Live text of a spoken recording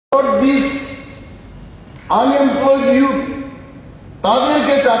For this unemployed youth,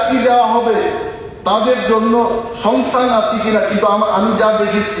 তাদেরকে চাকরি দেওয়া হবে, তাদের জন্য সংস্থান আছে কিনা, কিন্তু আমি যা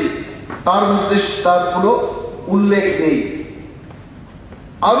দেখেছি তার মধ্যে তার কোনো উল্লেখ নেই।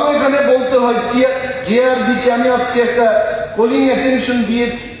 আরো এখানে বলতে হয় জেআরবিকে আমি আজকে একটা কলিং অ্যাটেনশন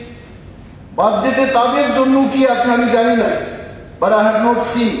দিয়েছি, বাজেটে তাদের জন্য কি আছে আমি জানি না, but I have not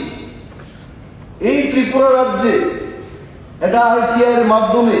seen. এই ত্রিপুরা রাজ্যে এটা আরটিআই এর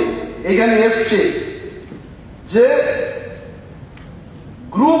মাধ্যমে এখানে এসছে যে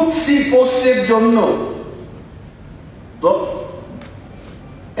গ্রুপ সি পোস্টের জন্য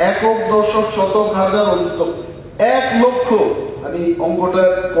 1,10,000 অন্তত 1 লক্ষ, আমি অঙ্কটা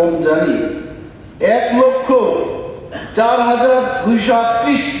কম জানি,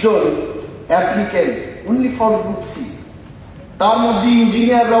 1,04,238 জন applicant only for group C. তার মধ্যে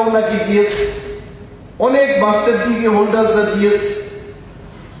ইঞ্জিনিয়াররাও নাকি দিয়েছে, অনেক মাস্টার ডিগ্রি হোল্ডার্সরা দিয়েছে।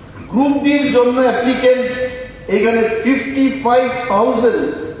 গ্রুপ ডির জন্য অ্যাপ্লিকেন্ট এখানে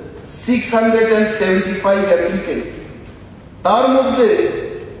 55,675 অ্যাপ্লিকেন্ট। তার মধ্যে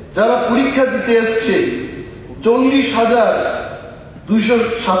যারা পরীক্ষা দিতে এসছে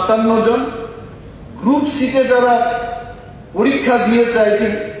 40,257 জন। গ্রুপ সিতে যারা পরীক্ষা দিয়েছে আই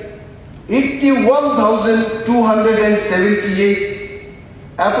থিঙ্ক 81,278।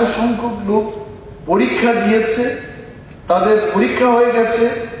 এত সংখ্যক লোক পরীক্ষা দিয়েছে, তাদের পরীক্ষা হয়ে গেছে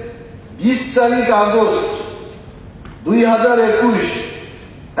 20 তারিখ আগস্ট 2021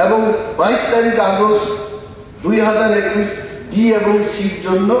 এবং 22 তারিখ আগস্ট 2021 ডি এবং সির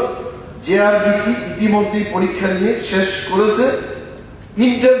জন্য জেআরবিপি ইতিমধ্যেই পরীক্ষা নিয়ে শেষ করেছে।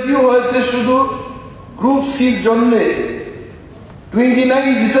 ইন্টারভিউ হয়েছে শুধু গ্রুপ সির জন্য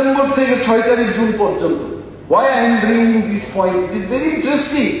 29 ডিসেম্বর থেকে 6 তারিখ জুন পর্যন্ত। Why I am bringing this point? It is very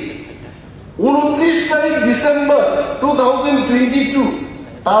interesting. 29 তারিখ ডিসেম্বর 2022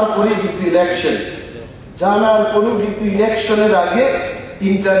 তারপরে কিন্তু ইলেকশন, জানার কোন কিন্তু ইলেকশনের আগে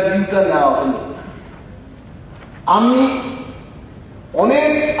ইন্টারভিউটা নেওয়া হলো। আমি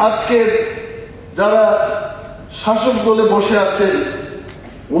অনেক আজকে যারা শাসক দলে বসে আছেন,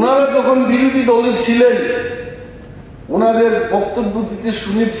 ওনারা যখন বিরোধী দলে ছিলেন ওনাদের বক্তব্য দিতে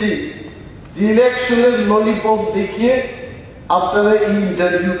শুনেছি যে ইলেকশনের ললিপপ দেখিয়ে আপনারা এই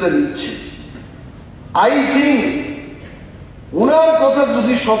ইন্টারভিউটা নিচ্ছেন। আই থিঙ্ক ওনার কথা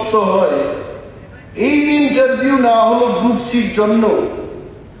যদি সত্য হয়, এই ইন্টারভিউ না হলো গ্রুপ সির জন্য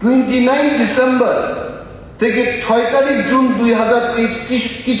 29 ডিসেম্বর থেকে 6 তারিখ জুন 2023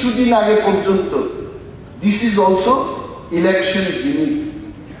 কিছুদিন আগে পর্যন্ত, this is also election gimmick.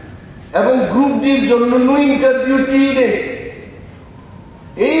 এবং গ্রুপ ডির জন্য নো ইন্টারভিউ টিলে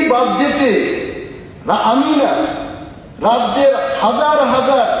এই বাজেটে আমি না, রাজ্যের হাজার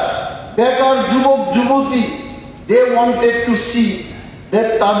হাজার বেকার যুবক যুবতী they wanted to see that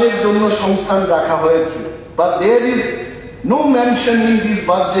তাদের জন্য সংস্থান রাখা হয়েছে, but there is no mention in this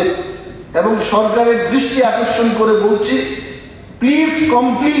budget. এবং সরকারের দৃষ্টি আকর্ষণ করে বলছি, please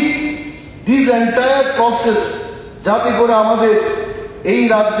complete this entire process, যাতে করে আমাদের এই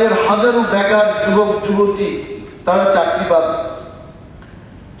রাজ্যের হাজারো বেকার যুবক যুবতী তারা চাকরি পাবে।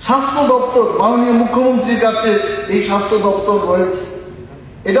 স্বাস্থ্য দপ্তর, মাননীয় মুখ্যমন্ত্রীর কাছে এই স্বাস্থ্য দপ্তর রয়েছে।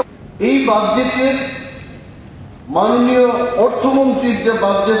 এটা এই বাজেটের মাননীয় অর্থমন্ত্রীর যে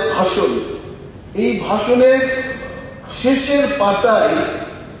বাজেট ভাষণ, এই ভাষণের শেষের পাতায়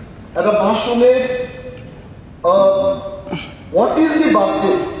একটা ভাষণের হোয়াট ইজ দি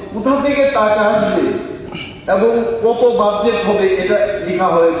বাজেট, কোথা থেকে টাকা আসবে এবং কত বাজেট হবে, এটা লেখা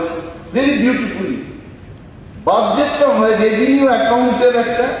হয়েছে ভেরি বিউটিফুলি। বাজেটটা হয় রেভিনিউ অ্যাকাউন্টের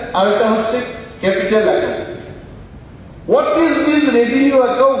একটা, আর এটা হচ্ছে capital account. What is this revenue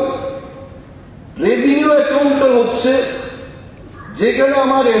account? Revenue অ্যাকাউন্টটা হচ্ছে যেখানে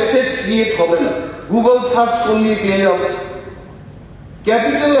আমার অ্যাসেট ক্রিয়েট হবে না, গুগল সার্চ করলে পেয়ে যাবে।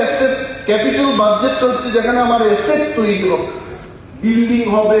 ক্যাপিটাল অ্যাসেট, ক্যাপিটাল বাজেটটা হচ্ছে যেখানে আমার অ্যাসেট তৈরি হবে, বিল্ডিং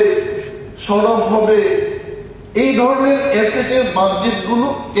হবে, সড়ক হবে, এই ধরনের অ্যাসেটের বাজেটগুলো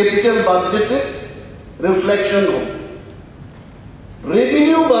ক্যাপিটাল বাজেটে রিফ্লেকশন হবে।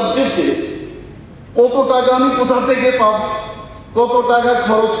 রেভিনিউ বাজেটে কত টাকা আমি কোথা থেকে পাব, কত টাকা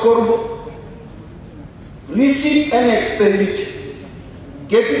খরচ করব, রিসিট অ্যান্ড এক্সপেন্ডিচার।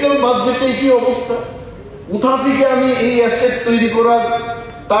 ক্যাপিটাল বাজেটে কি অবস্থা, কোথা থেকে আমি এই অ্যাসেট তৈরি করার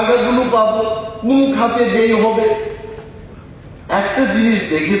টাকাগুলো পাব, কোন খাতে ব্যয় হবে। একটা জিনিস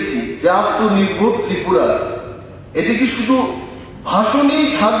দেখেছি যে আত্মনির্ভর ত্রিপুরা, এটা কি শুধু ভাষণেই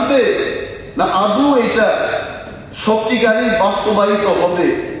থাকবে না আদৌ এটা সত্যিকারই বাস্তবায়িত হবে?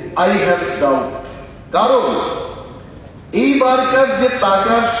 I have doubt. কারণ এইবারকার যে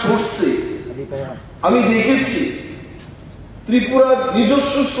টাকার সোর্সে আমি দেখেছি ত্রিপুরার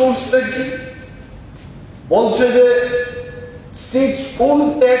নিজস্ব সোর্সটা কি বলছে যে states on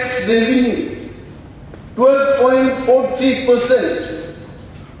tax revenue 12.43%,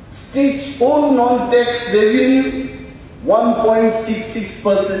 states own non-tax revenue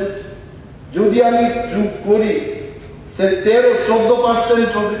 1.66%, যদি আমি যোগ করি সে 13-14%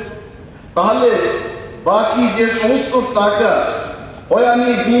 হবে। তাহলে বাকি যে সমস্ত টাকা হয় আমি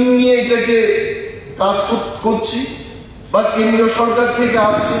ঋণ নিয়ে এটাকে কাজ করছি বা কেন্দ্রীয় সরকার থেকে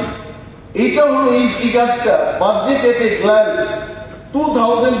আসছে, এটা হলো এই ফিগারটা বাজেট এতে গ্ল্যান্স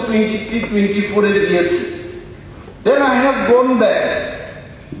 2023-24 এ দিয়েছে। Then I have gone back,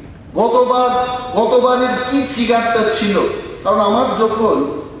 গতবারের কি ফিগারটা ছিল, কারণ আমার যখন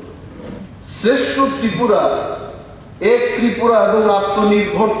শ্রেষ্ঠ ত্রিপুরা, এক ত্রিপুরা এবং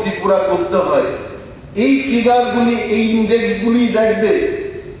আত্মনির্ভর ত্রিপুরা করতে হয়, এই ফিগারগুলি, এই ইন্ডেক্সগুলি দেখবে।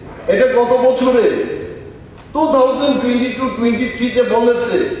 এটা গত বছরে 2022-23 তে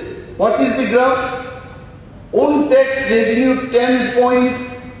বলেছে what is the graph, on tax revenue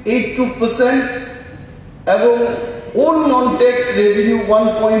 10.82% এবং on non tax revenue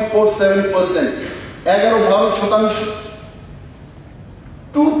 1.47%, 11-12%।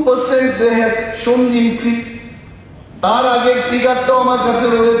 2% they have শোন দি ইনক্রিজ। তার আগের ফিগারটাও আমার কাছে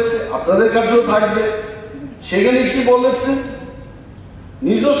রয়েছে, আপনাদের কাছেও থাকবে। সেখানে কি বলেছে,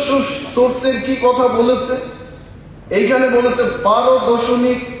 নিজস্ব সোর্সের কি কথা বলেছে, এইখানে বলেছে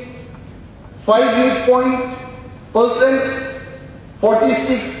 12.58%,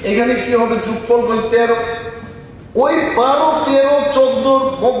 46, এখানে কি হবে যুগফল করে 13। ওই 12, 13, 14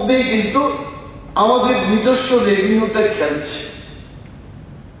 মধ্যেই কিন্তু আমাদের নিজস্ব রেভিনিউটা খেলছে।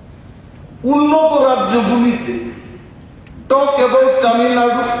 উন্নত রাজ্যগুলিতে, talk about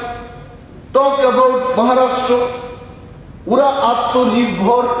Tamil Nadu, talk about Maharashtra, ওরা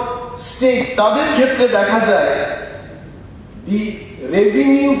আত্মনির্ভর স্টেট, তাদের ক্ষেত্রে দেখা যায় the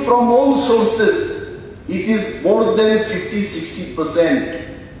revenue from all sources it is more than 50-60%.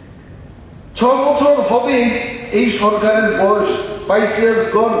 6 বছর হবে এই সরকারের বয়স, 5 years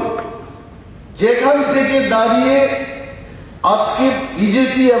gone, যেখান থেকে দাঁড়িয়ে আজকে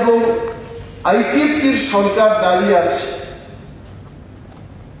বিজেপি এবং আইপিএফটির সরকার দাঁড়িয়ে আছে।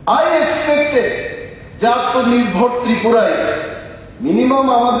 I expected যে আত্মনির্ভর ত্রিপুরায় মিনিমাম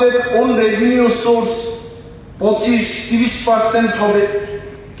আমাদের ওন রেভিনিউ সোর্স 25-30% হবে,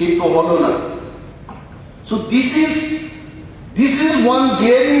 কিন্তু হলো না। So this is one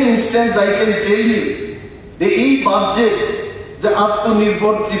glaring instance I can tell you যে এই বাজেট যে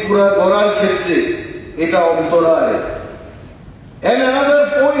আত্মনির্ভর ত্রিপুরা গড়ার ক্ষেত্রে এটা অন্তরায়। And another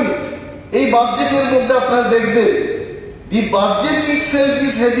point, এই বাজেটের মধ্যে আপনারা দেখবেন the budget itself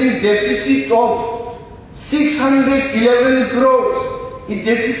is having deficit of 611 crores. এই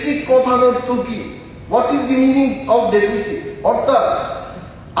deficit কথার অর্থ কি? What is the meaning of deficit? অর্থাৎ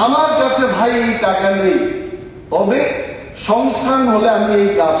আমার কাছে ভাই এই টাকা নেই, তবে সংস্থান হলে আমি এই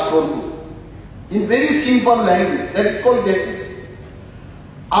কাজ করব। In very simple language, that is called deficit.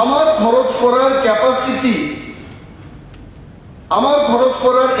 আমার খরচ করার ক্যাপাসিটি, আমার খরচ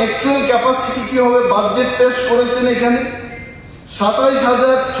করার অ্যাকচুয়াল ক্যাপাসিটি কি হবে? বাজেট পেশ করেছেন এখানে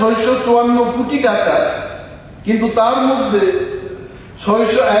 27,654 কোটি টাকা, কিন্তু তার মধ্যে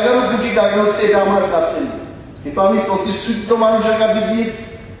 611 কোটি টাকা হচ্ছে এটা আমার কাছে নেই, কিন্তু আমি প্রতিশ্রুত মানুষের কাছে দিয়েছি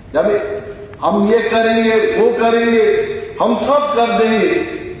যাবে हम ये करेंगे वो करेंगे हम सब कर देंगे,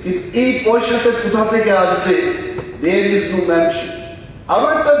 কিন্তু এই পয়সাটা কোথা থেকে আসবে? there is no mention. আরো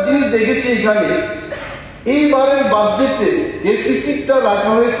একটা জিনিস দেখেছি এখানে, এইবারের বাজেটে ডেফিসিটটা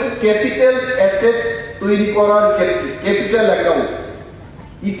রাখা হয়েছে ক্যাপিটাল অ্যাসেট তৈরি করার ক্ষেত্রে, capital account.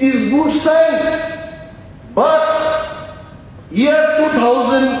 It is good sign, but ইয়ার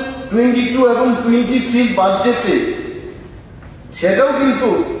 2022 এবং 23 বাজেটে সেটাও কিন্তু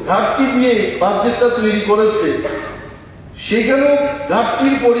ঘাটতি দিয়ে বাজেটটা তৈরি করেছে। সেখানেও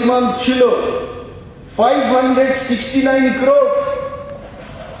ঘাটতির পরিমাণ ছিল 569 crore।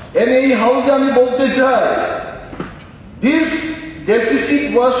 এই হাউসে আমি বলতে চাই, this deficit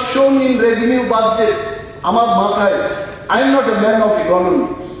was shown in revenue budget. আমার মাথায়, I am not a man of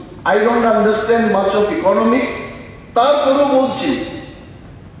economics, I don't understand much of economics, তারপরেও বলছি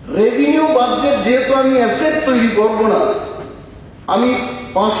রেভিনিউ বাজেট যেহেতু আমি অ্যাসেট তৈরি করব না, আমি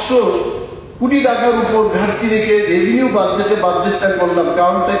 500 কোটি টাকার উপর ঘাটতি রেখে রেভিনিউ বাজেটটা করলাম।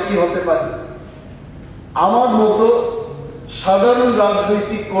 কারণটা কি হতে পারে? আমার মতো সাধারণ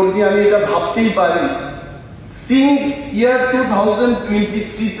রাজনৈতিক কর্মী আমি এটা ভাবতেই পারি, সিন্স ইয়ার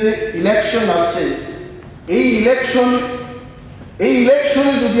 2023 তে ইলেকশন আছে, এই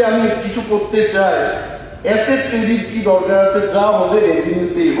ইলেকশনে যদি আমি কিছু করতে চাই, অ্যাসেট তৈরির কি দরকার আছে? যা হবে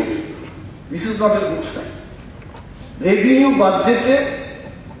রেভিনিউতেই হবে। This is not a good sign. Revenue বাজেটে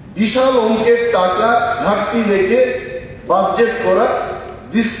বিশাল অঙ্কের টাকা ঘাটতি রেখে বাজেট করা,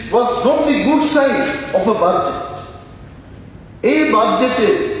 this was not the good sign of A budget. এই বাজেটে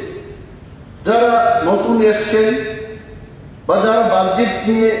যারা নতুন এসছেন বা যারা বাজেট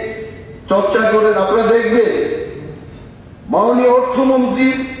নিয়ে চর্চা করেন, আপনারা দেখবেন মাননীয়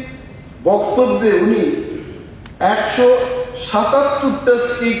অর্থমন্ত্রীর বক্তব্যে উনি 177টা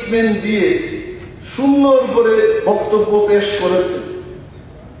স্টেটমেন্ট দিয়ে সুন্দর করে বক্তব্য পেশ করেছেন।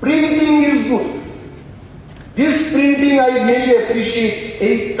 Printing is good, this printing I really appreciate.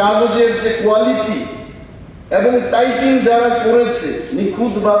 এই কাগজের যে কোয়ালিটি এবং টাইপিং যারা করেছে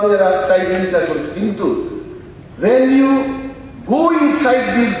নিখুঁতভাবে টাইপিংটা করেছে, কিন্তু when you go inside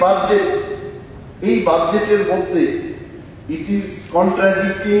this budget, এই বাজেটের মধ্যে it is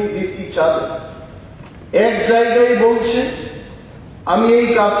contradicting with each other। এক জায়গায় বলছে আমি এই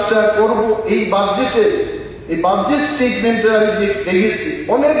কাজটা করব, এই বাজেটে এই বাজেট স্টেটমেন্টে আমি দেখেছি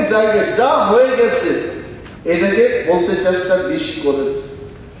অনেক জায়গায় যা হয়ে গেছে এটাকে বলতে চেষ্টা বেশি করেছে।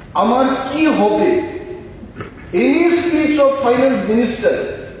 আমার কি হবে, any speech of finance minister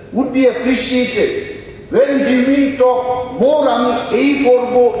would be appreciated when he will talk more আমি এই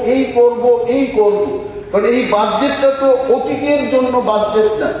করব এই করব এই করব। কারণ এই বাজেটটা তো অতীতের জন্য বাজেট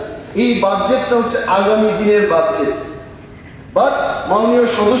না, এই বাজেটটা হচ্ছে আগামী দিনের বাজেট। বাট মাননীয়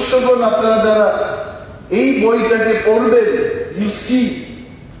সদস্যগণ, আপনারা যারা এই বইটাকে পড়বেন, ইউ সি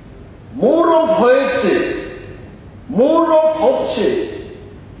মোর অফ হয়েছে, মোর অফ হচ্ছে,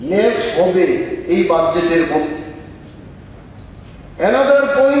 লেস হবে এই বাজেটের মধ্যে। অ্যানাদার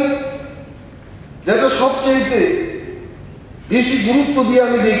পয়েন্ট যেটা সবচেয়ে বেশি গুরুত্ব দিয়ে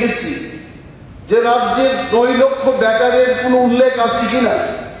আমি দেখেছি, যে রাজ্যের 9 লক্ষ বেকারের কোন উল্লেখ আছে কিনা।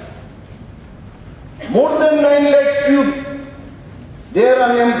 More than 9 lakhs youth, they are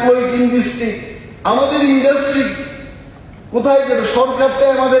unemployed in this state। আমাদের ইন্ডাস্ট্রি কোথায় গেল?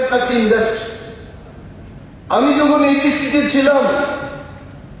 সরকারটাই আমাদের কাছে ইন্ডাস্ট্রি। আমি যখন এইচএসসিতে ছিলাম,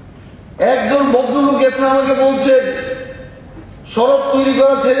 একজন ভদ্রলোক এসে আমাকে বলছেন সড়ক তৈরি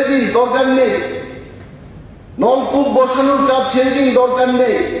করা ছেড়ে দিন, দরকার নেই, নলকূপ বসানোর কাজ ছেড়ে দিন, দরকার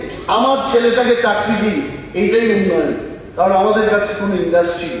নেই, আমার ছেলেটাকে চাকরি দিন, এইটাই উন্নয়ন। কারণ আমাদের কাছে কোনো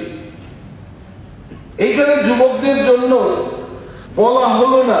ইন্ডাস্ট্রি নেই। এইখানে যুবকদের জন্য বলা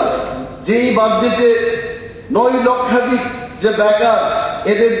হলো না যে এই বাজেটে 9 লক্ষাধিক যে বেকার,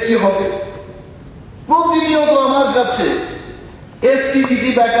 এদের কি হবে। প্রতিনিয়ত আমার কাছে এসটিজিটি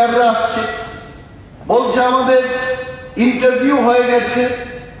বেকাররা আসছে, বলছে আমাদের ইন্টারভিউ হয়ে গেছে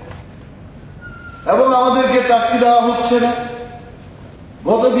এবং আমাদেরকে চাকরি দেওয়া হচ্ছে না।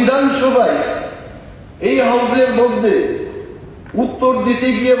 গত বিধানসভায় এই হাউসের মধ্যে উত্তর দিতে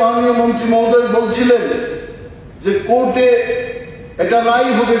গিয়ে মাননীয় মন্ত্রী মহোদয় বলছিলেন যে কোর্টে এটা রায়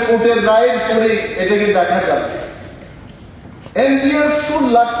হবে, কোর্টের রায়ের পরে এটাকে দেখা যাবে। And we are so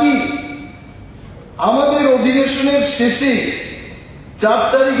lucky, আমাদের অধিবেশনের শেষে 4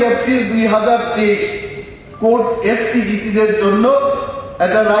 তারিখ এপ্রিল 2023 কোর্ট এসসিজিটিদের জন্য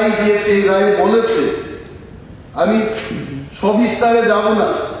একটা রায় দিয়েছে। এই রায় বলেছে, আমি সবিস্তারে যাব না,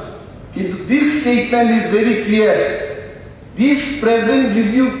 কিন্তু this statement is very clear, this present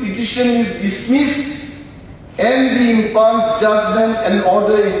review petition is dismissed and the impugned judgment and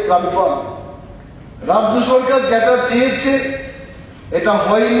order is confirmed। রাজ্য সরকার যেটা চেয়েছে এটা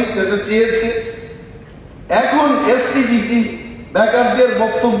হয়নি, যেটা চেয়েছে। এখন এসসিজিটি বেকারদের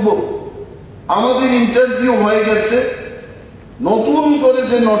বক্তব্য, আমাদের ইন্টারভিউ হয়ে গেছে, নতুন করে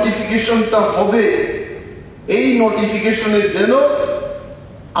যে নোটিফিকেশনটা হবে, এই নোটিফিকেশনের যেন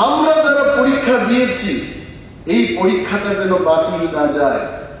আমরা যারা পরীক্ষা দিয়েছি এই পরীক্ষাটা যেন বাতিল না যায়।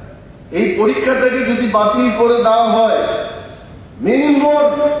 এই পরীক্ষাটাকে যদি বাতিল করে দেওয়া হয়, মিনিমাম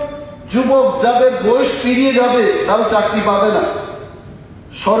যুবক যাদের বয়স পেরিয়ে যাবে তারা চাকরি পাবে না।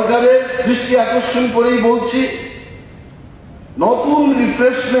 সরকারের দৃষ্টি আকর্ষণ করেই বলছি, নতুন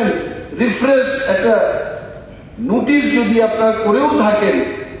রিফ্রেশ একটা নোটিশ যদি আপনারা করেও থাকেন,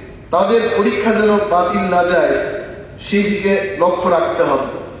 তাদের পরীক্ষা যেন বাতিল না যায় সেই দিকে লক্ষ্য রাখতে হবে।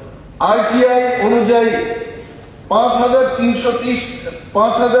 আরটিআই অনুযায়ী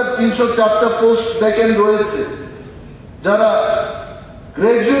 5304টা পোস্ট ভ্যাকেন্ট রয়েছে। যারা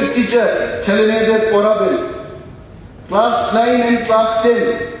গ্রাজুয়েট টিচার ছেলে মেয়েদের পড়াবেন, ক্লাস 9 এবং ক্লাস 10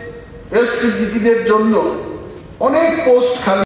 এসটিজিটিদের জন্য অনেক পোস্ট খালি।